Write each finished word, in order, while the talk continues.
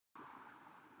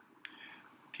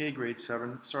Okay, grade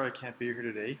 7. Sorry I can't be here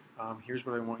today. Here's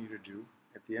what I want you to do.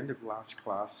 At the end of last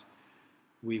class,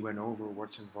 we went over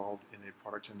what's involved in a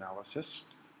product analysis.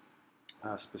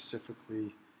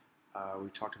 Specifically, we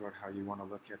talked about how you want to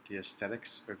look at the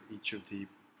aesthetics of each of the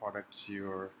products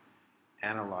you're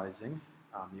analyzing.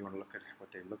 You want to look at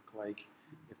what they look like,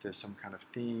 if there's some kind of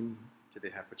theme, do they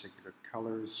have particular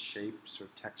colors, shapes, or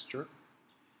texture.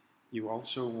 You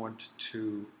also want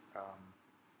to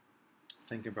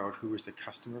think about who is the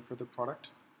customer for the product,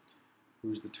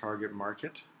 who's the target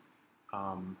market,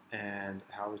 and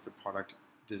how is the product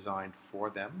designed for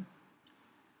them.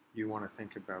 You want to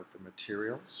think about the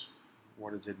materials.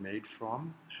 What is it made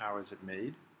from? How is it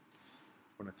made?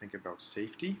 You want to think about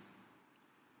safety,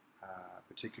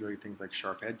 particularly things like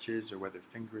sharp edges or whether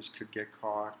fingers could get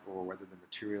caught or whether the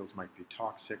materials might be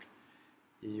toxic.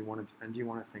 You want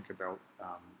to think about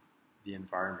the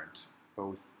environment,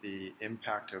 both the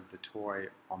impact of the toy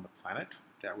on the planet.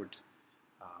 That would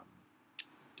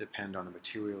depend on the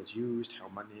materials used, how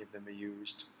many of them are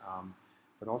used,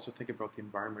 but also think about the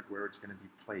environment where it's going to be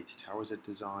placed. How is it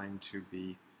designed to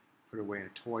be put away in a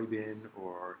toy bin,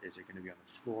 or is it going to be on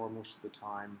the floor most of the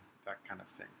time, that kind of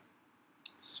thing.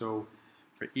 So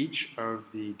for each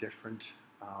of the different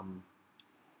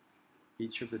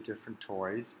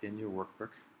toys in your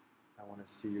workbook, I want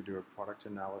to see you do a product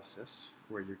analysis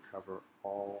where you cover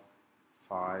all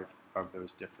 5 of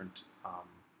those different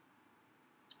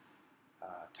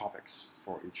topics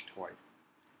for each toy.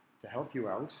 To help you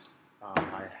out,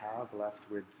 I have left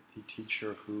with the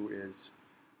teacher who is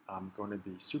going to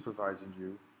be supervising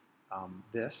you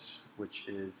this, which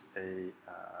is a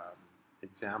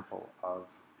example of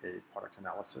a product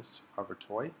analysis of a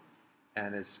toy.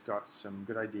 And it's got some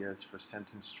good ideas for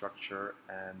sentence structure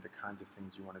and the kinds of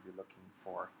things you want to be looking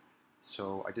for.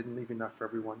 So I didn't leave enough for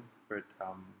everyone, but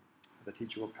the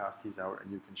teacher will pass these out and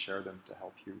you can share them to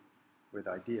help you with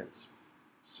ideas.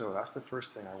 So that's the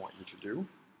first thing I want you to do.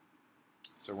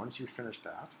 So once you finish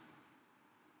that,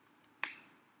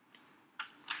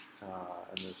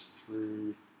 and there's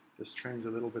 3, this train's a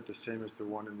little bit the same as the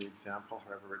one in the example,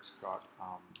 however it's got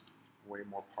way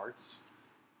more parts.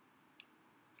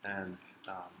 And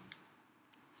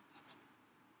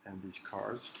these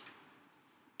cars.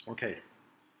 Okay,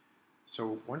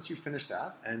 so once you finish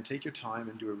that, and take your time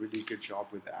and do a really good job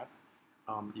with that,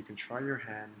 you can try your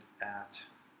hand at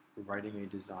writing a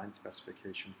design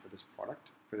specification for this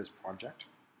project.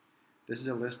 This is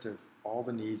a list of all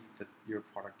the needs that your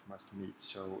product must meet.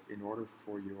 So in order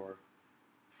for your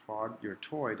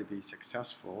toy to be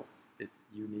successful,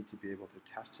 you need to be able to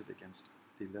test it against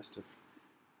the list of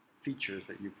features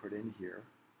that you put in here,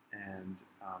 and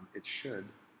it should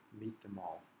meet them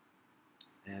all.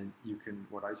 And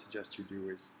what I suggest you do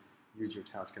is use your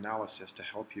task analysis to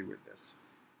help you with this.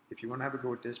 If you want to have a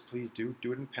go at this, please do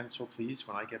it in pencil, please.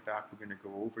 When I get back, we're going to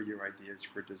go over your ideas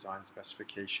for design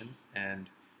specification and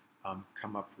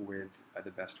come up with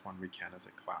the best one we can as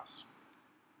a class.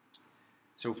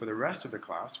 So for the rest of the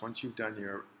class, once you've done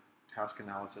your task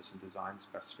analysis and design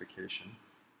specification,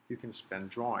 you can spend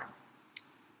drawing.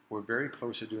 We're very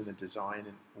close to doing the design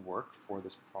and work for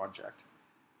this project.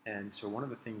 And so one of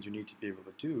the things you need to be able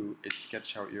to do is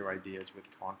sketch out your ideas with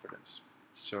confidence.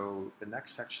 So the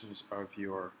next sections of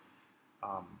your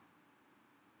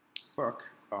workbook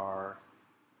are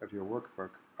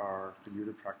for you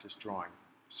to practice drawing.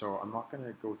 So I'm not going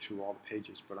to go through all the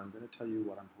pages, but I'm going to tell you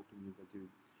what I'm hoping you will do.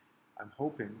 I'm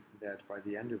hoping that by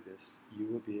the end of this, you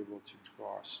will be able to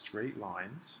draw straight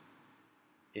lines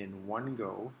in one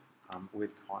go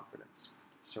with confidence.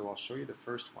 So I'll show you the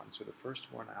first one. So the first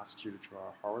one asks you to draw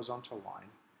a horizontal line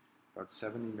about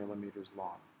 70 millimeters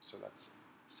long. So that's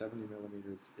 70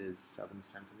 millimeters is 7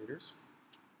 centimeters.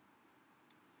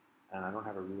 And I don't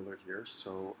have a ruler here,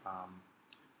 so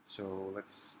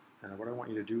and what I want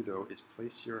you to do though is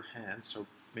place your hand, so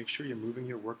make sure you're moving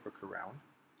your workbook around.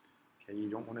 Okay, you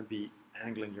don't want to be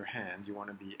angling your hand, you want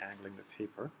to be angling the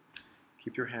paper.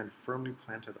 Keep your hand firmly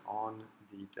planted on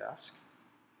the desk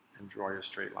and draw your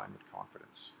straight line with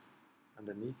confidence.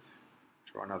 Underneath,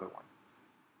 draw another one.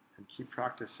 And keep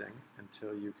practicing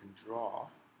until you can draw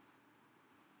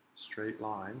straight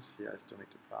lines. See, I still need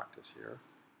to practice here.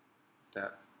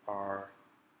 That are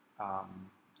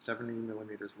 70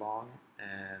 millimeters long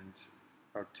and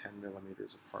about 10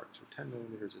 millimeters apart. So 10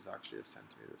 millimeters is actually a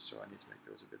centimeter, so I need to make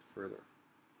those a bit further.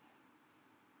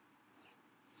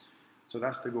 So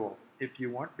that's the goal. If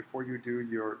you want, before you do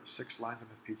your 6 lines on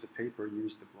this piece of paper,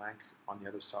 use the blank on the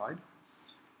other side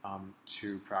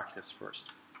to practice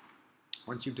first.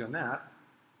 Once you've done that,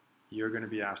 you're going to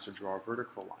be asked to draw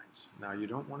vertical lines. Now you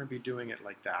don't want to be doing it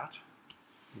like that.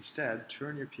 Instead,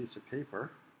 turn your piece of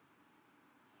paper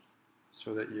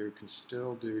so that you can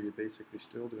still do, you're basically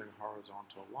still doing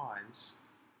horizontal lines,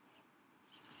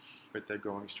 but they're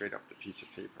going straight up the piece of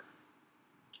paper.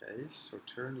 Okay, so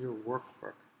turn your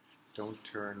workbook, don't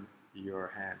turn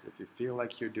your hands. If you feel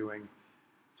like you're doing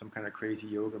some kind of crazy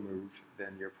yoga move,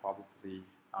 then you're probably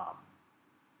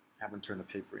haven't turned the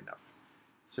paper enough.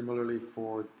 Similarly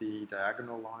for the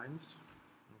diagonal lines,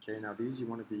 okay, now these you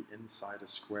want to be inside a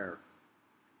square.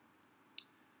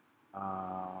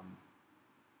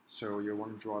 So you'll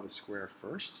want to draw the square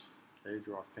first. Okay,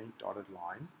 draw a faint dotted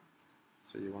line.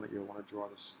 So you'll want to draw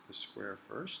the square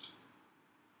first.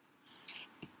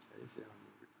 Okay, so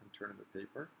I'm turning the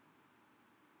paper.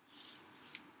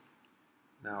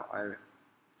 Now,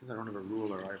 since I don't have a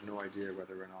ruler, I have no idea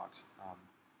whether or not.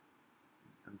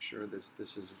 I'm sure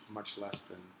this is much less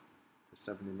than the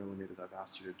 70 millimeters I've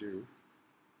asked you to do.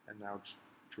 And now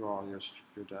draw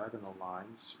your diagonal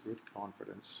lines with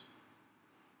confidence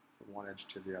from one edge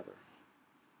to the other.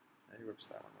 Okay, whoops,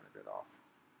 that one went a bit off.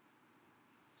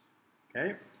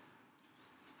 Okay,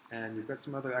 and you've got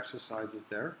some other exercises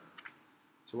there.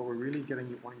 So what we're really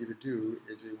wanting you to do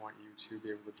is we want you to be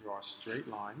able to draw straight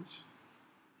lines.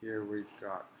 Here we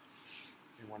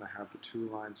want to have the two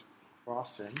lines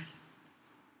crossing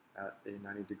at a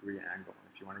 90-degree angle.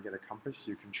 If you want to get a compass,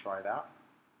 you can try that.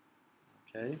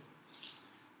 Okay.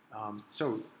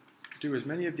 So do as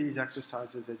many of these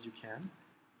exercises as you can.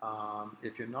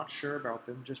 If you're not sure about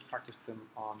them, just practice them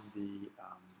on the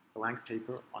blank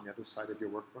paper on the other side of your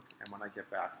workbook, and when I get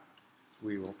back,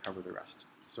 we will cover the rest.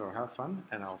 So have fun,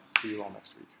 and I'll see you all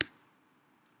next week.